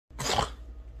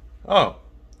Oh,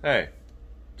 hey,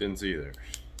 didn't see you there.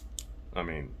 I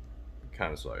mean,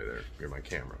 kind of saw you there. You're my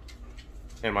camera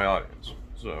and my audience.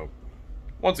 So,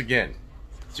 once again,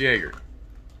 it's Yeager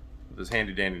with his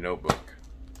handy dandy notebook.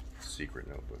 Secret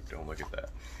notebook, don't look at that.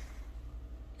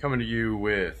 Coming to you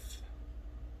with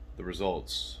the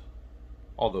results,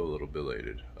 although a little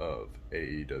belated, of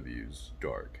AEW's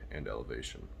Dark and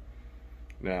Elevation.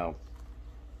 Now,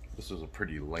 this is a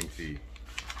pretty lengthy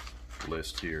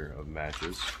list here of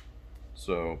matches,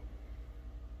 so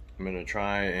I'm going to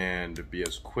try and be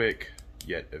as quick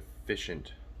yet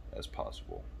efficient as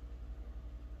possible.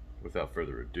 Without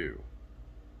further ado,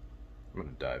 I'm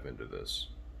going to dive into this.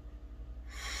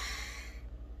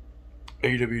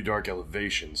 AEW Dark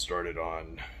Elevation started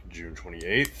on June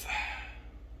 28th,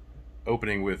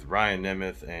 opening with Ryan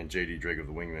Nemeth and JD Drake of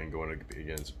the Wingmen going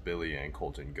against Billy and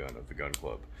Colton Gunn of the Gun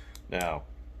Club. Now,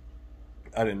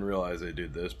 I didn't realize they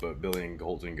did this, but Billy and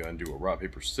Colton Gunn do a rock,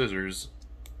 paper, scissors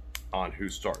on who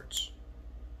starts.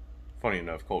 Funny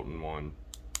enough, Colton won,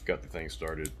 got the thing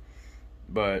started,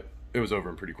 but it was over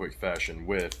in pretty quick fashion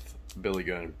with Billy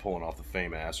Gunn pulling off the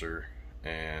Fame-asser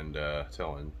and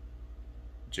telling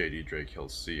JD Drake he'll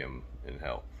see him in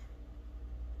hell.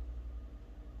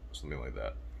 Something like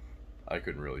that. I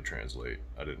couldn't really translate.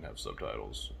 I didn't have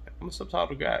subtitles. I'm a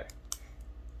subtitle guy.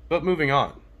 But moving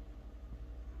on.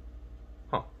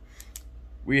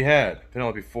 We had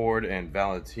Penelope Ford and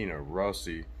Valentina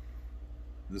Rossi.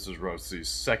 This is Rossi's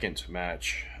second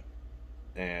match,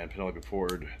 and Penelope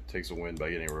Ford takes a win by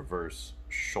getting a reverse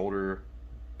shoulder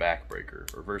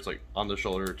backbreaker. Reverse, like, on the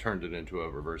shoulder, turned it into a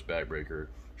reverse backbreaker.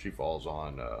 She falls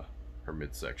on her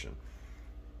midsection.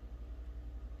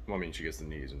 Well, I mean, she gets the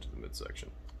knees into the midsection.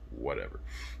 Whatever.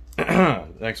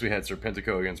 Next, we had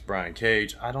Serpentico against Brian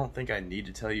Cage. I don't think I need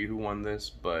to tell you who won this,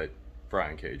 but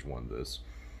Brian Cage won this.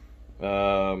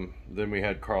 Then we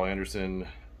had Carl Anderson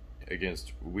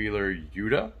against Wheeler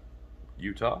Utah.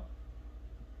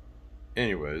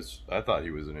 Anyways, I thought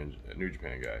he was a New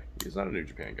Japan guy. He's not a New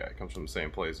Japan guy. He comes from the same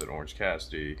place that Orange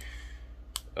Cassidy,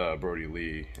 Brody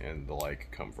Lee, and the like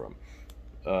come from.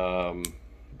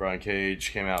 Brian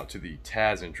Cage came out to the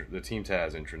Team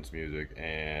Taz entrance music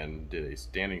and did a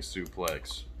standing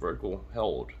suplex vertical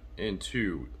held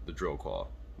into the drill claw,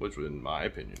 which, in my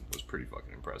opinion, was pretty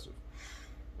fucking impressive.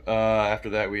 After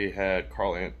that, we had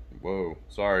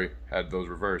had those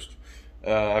reversed.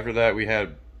 After that, we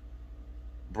had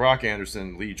Brock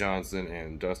Anderson, Lee Johnson,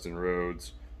 and Dustin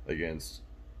Rhodes against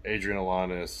Adrian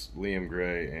Alanis, Liam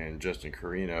Gray, and Justin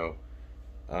Carino.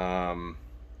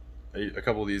 A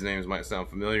couple of these names might sound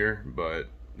familiar, but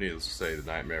needless to say, the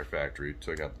Nightmare Factory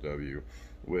took out the W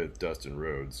with Dustin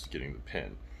Rhodes getting the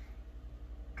pin.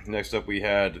 Next up, we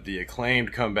had the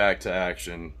Acclaimed come back to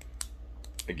action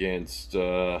against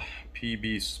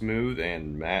PB Smooth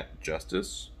and Matt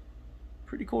Justice.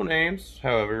 Pretty cool names.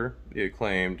 However, the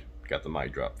Acclaimed got the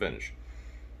mic drop finish.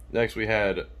 Next, we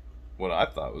had what I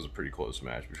thought was a pretty close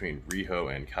match between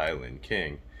Riho and Kylan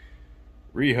King.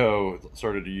 Riho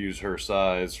started to use her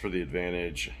size for the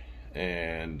advantage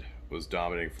and was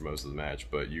dominating for most of the match,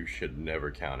 but you should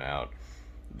never count out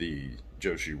the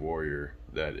Joshi Warrior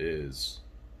that is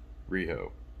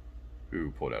Riho,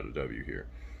 who pulled out a W here.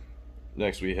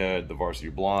 Next, we had the Varsity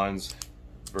Blondes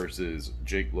versus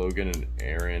Jake Logan and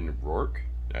Aaron Rourke.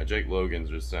 Now, Jake Logan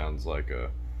just sounds like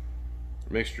a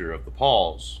mixture of the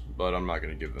Pauls, but I'm not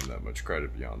going to give them that much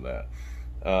credit beyond that.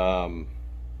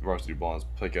 Varsity Blondes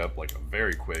pick up like a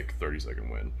very quick 30-second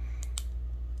win.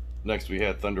 Next, we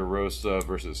had Thunder Rosa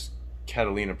versus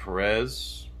Catalina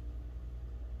Perez.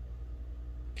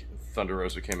 Thunder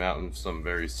Rosa came out in some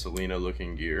very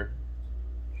Selena-looking gear.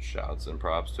 Shouts and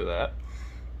props to that.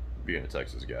 Being a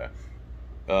Texas guy.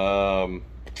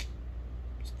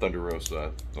 Thunder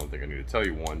Rosa, I don't think I need to tell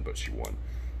you won, but she won.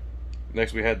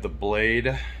 Next, we had the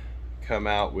Blade come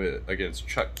out against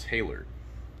Chuck Taylor.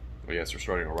 I guess they're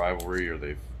starting a rivalry, or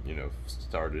they've,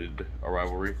 started a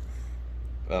rivalry.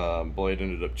 Blade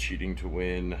ended up cheating to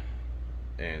win,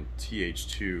 and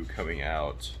TH2 coming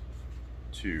out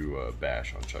to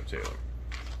bash on Chuck Taylor.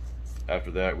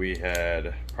 After that, we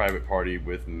had Private Party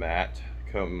with Matt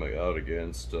come out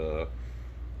against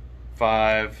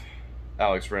Five,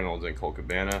 Alex Reynolds, and Colt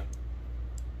Cabana.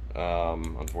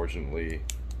 Unfortunately,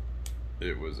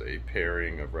 it was a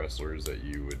pairing of wrestlers that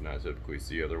you would not typically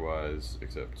see otherwise,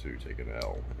 except to take an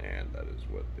L, and that is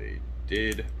what they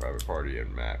did. Private Party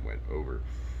and Matt went over.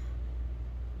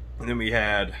 And then we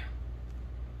had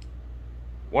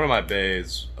one of my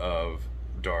bays of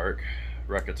Dark,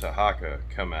 Reka Tahaka,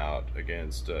 come out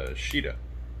against Shida.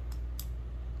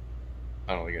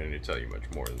 I don't think I need to tell you much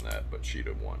more than that, but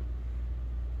Shida won.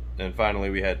 And finally,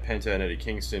 we had Penta and Eddie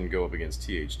Kingston go up against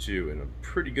T.A.G. in a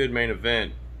pretty good main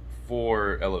event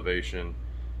for Elevation.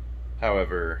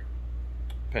 However,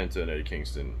 Penta and Eddie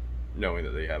Kingston, knowing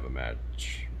that they have a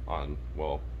match on,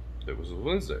 well, it was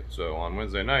Wednesday, so on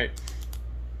Wednesday night.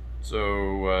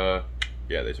 So,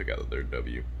 yeah, they took out their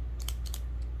W.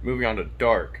 Moving on to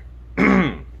Dark.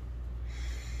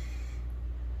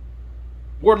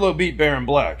 Wardlow beat Baron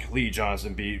Black. Lee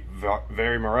Johnson beat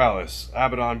Very Morales.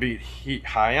 Abaddon beat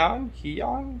Hyan?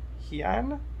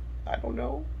 I don't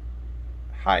know.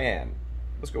 Hyan.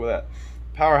 Let's go with that.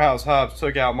 Powerhouse Hobbs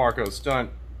took out Marco Stunt.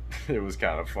 It was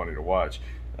kind of funny to watch.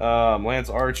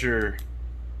 Lance Archer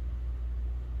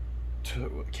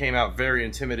came out in a very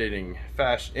intimidating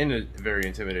fashion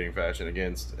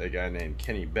against a guy named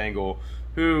Kenny Bengal,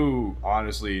 who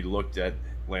honestly looked at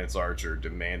Lance Archer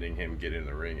demanding him get in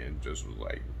the ring and just was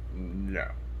like, no,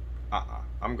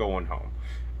 I'm going home.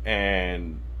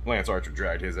 And Lance Archer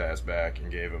dragged his ass back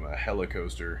and gave him a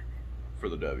helicoaster for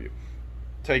the W.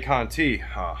 Tay Conti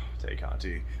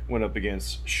went up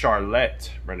against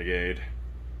Charlotte Renegade,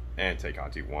 and Tay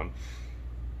Conti won.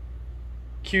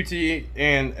 QT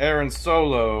and Aaron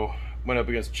Solo went up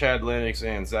against Chad Lennox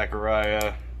and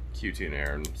Zachariah. QT and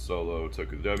Aaron Solo took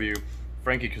the W.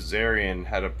 Frankie Kazarian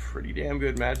had a pretty damn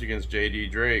good match against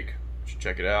JD Drake. You should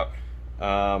check it out.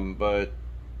 But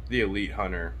the Elite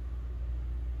Hunter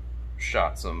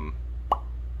shot some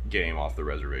game off the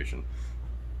reservation.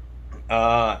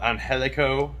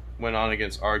 Angelico went on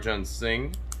against Arjun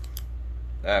Singh.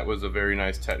 That was a very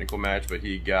nice technical match, but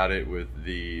he got it with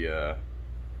the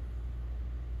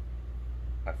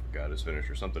I forgot his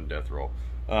finisher, something death roll.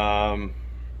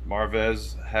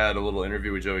 Marvez had a little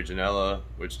interview with Joey Janela,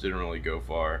 which didn't really go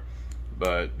far,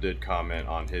 but did comment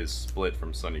on his split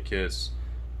from Sonny Kiss,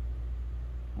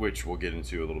 which we'll get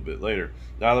into a little bit later.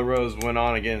 Nyla Rose went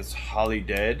on against Holly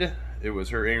Dead. It was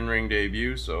her in-ring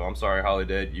debut, so I'm sorry, Holly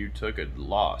Dead, you took a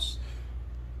loss.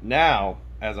 Now,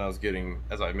 as I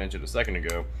mentioned a second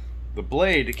ago, the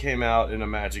Blade came out in a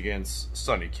match against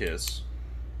Sonny Kiss.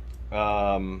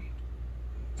 Hard-fought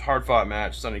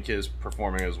match, Sonny Kiss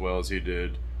performing as well as he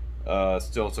did.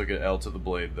 Still took an L to the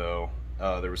Blade, though.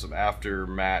 There were some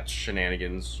after-match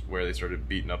shenanigans where they started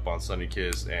beating up on Sonny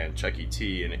Kiss, and Chucky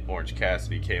T and Orange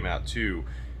Cassidy came out to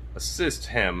assist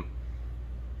him.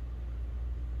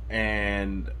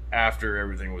 And after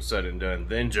everything was said and done,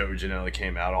 then Joey Janela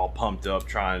came out all pumped up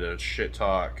trying to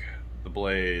shit-talk the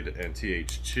Blade and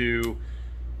TH2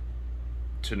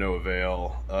 to no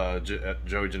avail.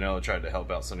 Joey Janela tried to help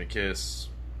out Sonny Kiss,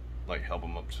 like help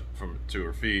him up to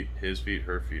her feet, his feet,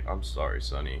 her feet. I'm sorry,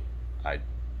 Sonny. I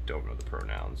don't know the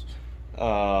pronouns.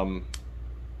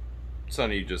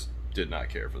 Sonny just did not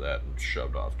care for that and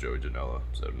shoved off Joey Janela.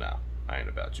 So, nah, I ain't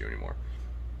about you anymore.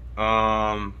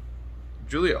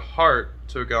 Julia Hart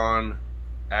took on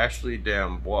Ashley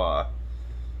D'Amboise.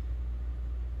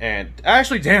 And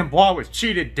Ashley D'Amboise was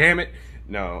cheated, damn it.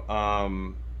 No,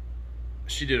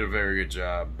 she did a very good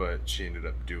job, but she ended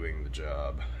up doing the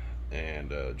job.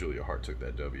 And Julia Hart took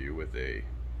that W with a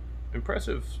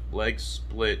impressive leg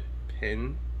split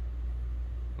pin.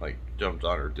 Like, jumped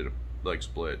on her, did a leg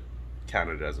split,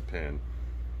 counted as a pin.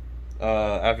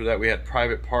 After that, we had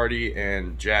Private Party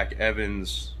and Jack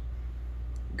Evans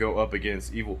go up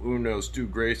against Evil Uno, Stu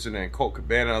Grayson, and Colt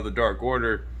Cabana of the Dark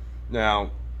Order.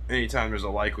 Now, anytime there's a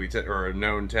likely or a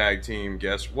known tag team,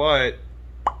 guess what?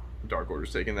 Dark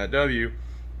Order's taking that W.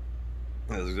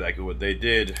 That's exactly what they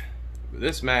did.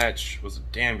 This match was a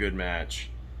damn good match.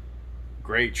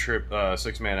 Great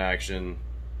six-man action,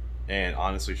 and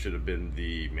honestly should have been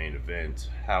the main event.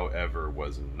 However,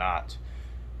 was not.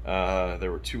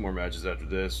 There were two more matches after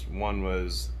this. One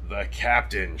was the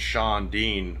Captain, Sean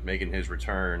Dean, making his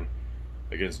return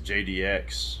against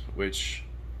JDX, which,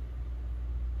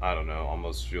 I don't know,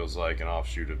 almost feels like an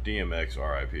offshoot of DMX,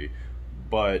 RIP.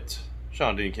 But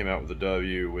Sean Dean came out with a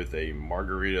W with a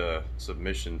margarita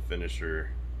submission finisher,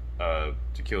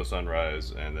 Tequila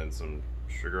Sunrise, and then some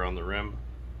sugar on the rim.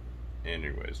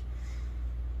 Anyways.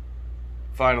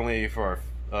 Finally, for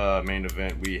our main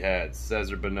event, we had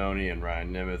Cesar Bononi and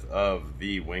Ryan Nemeth of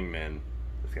the Wingmen.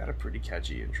 They've got a pretty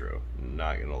catchy intro,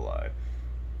 not gonna lie.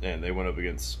 And they went up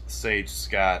against Sage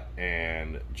Scott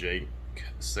and Jake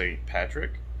St.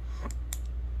 Patrick.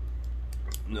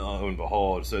 Lo and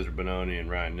behold, Cesar Bononi and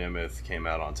Ryan Nemeth came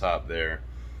out on top there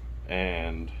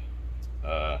and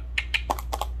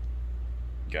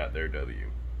got their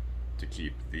W to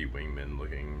keep the Wingmen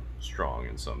looking strong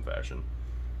in some fashion.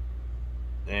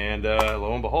 And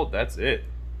lo and behold, that's it.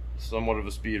 Somewhat of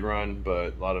a speed run,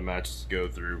 but a lot of matches to go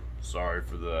through. Sorry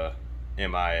for the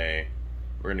MIA.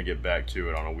 We're going to get back to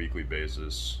it on a weekly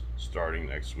basis. starting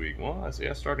next week. Well, I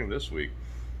say starting this week.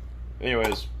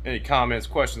 Anyways, any comments,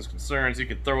 questions, concerns, you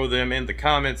can throw them in the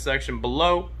comment section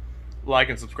below. Like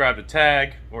and subscribe to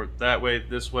T.A.G, or that way,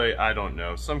 this way, I don't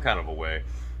know, some kind of a way.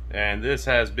 And this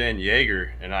has been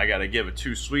Yeager, and I gotta give it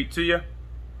too sweet to you.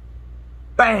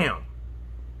 Bam!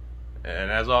 And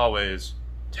as always,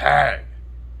 T.A.G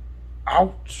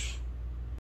out.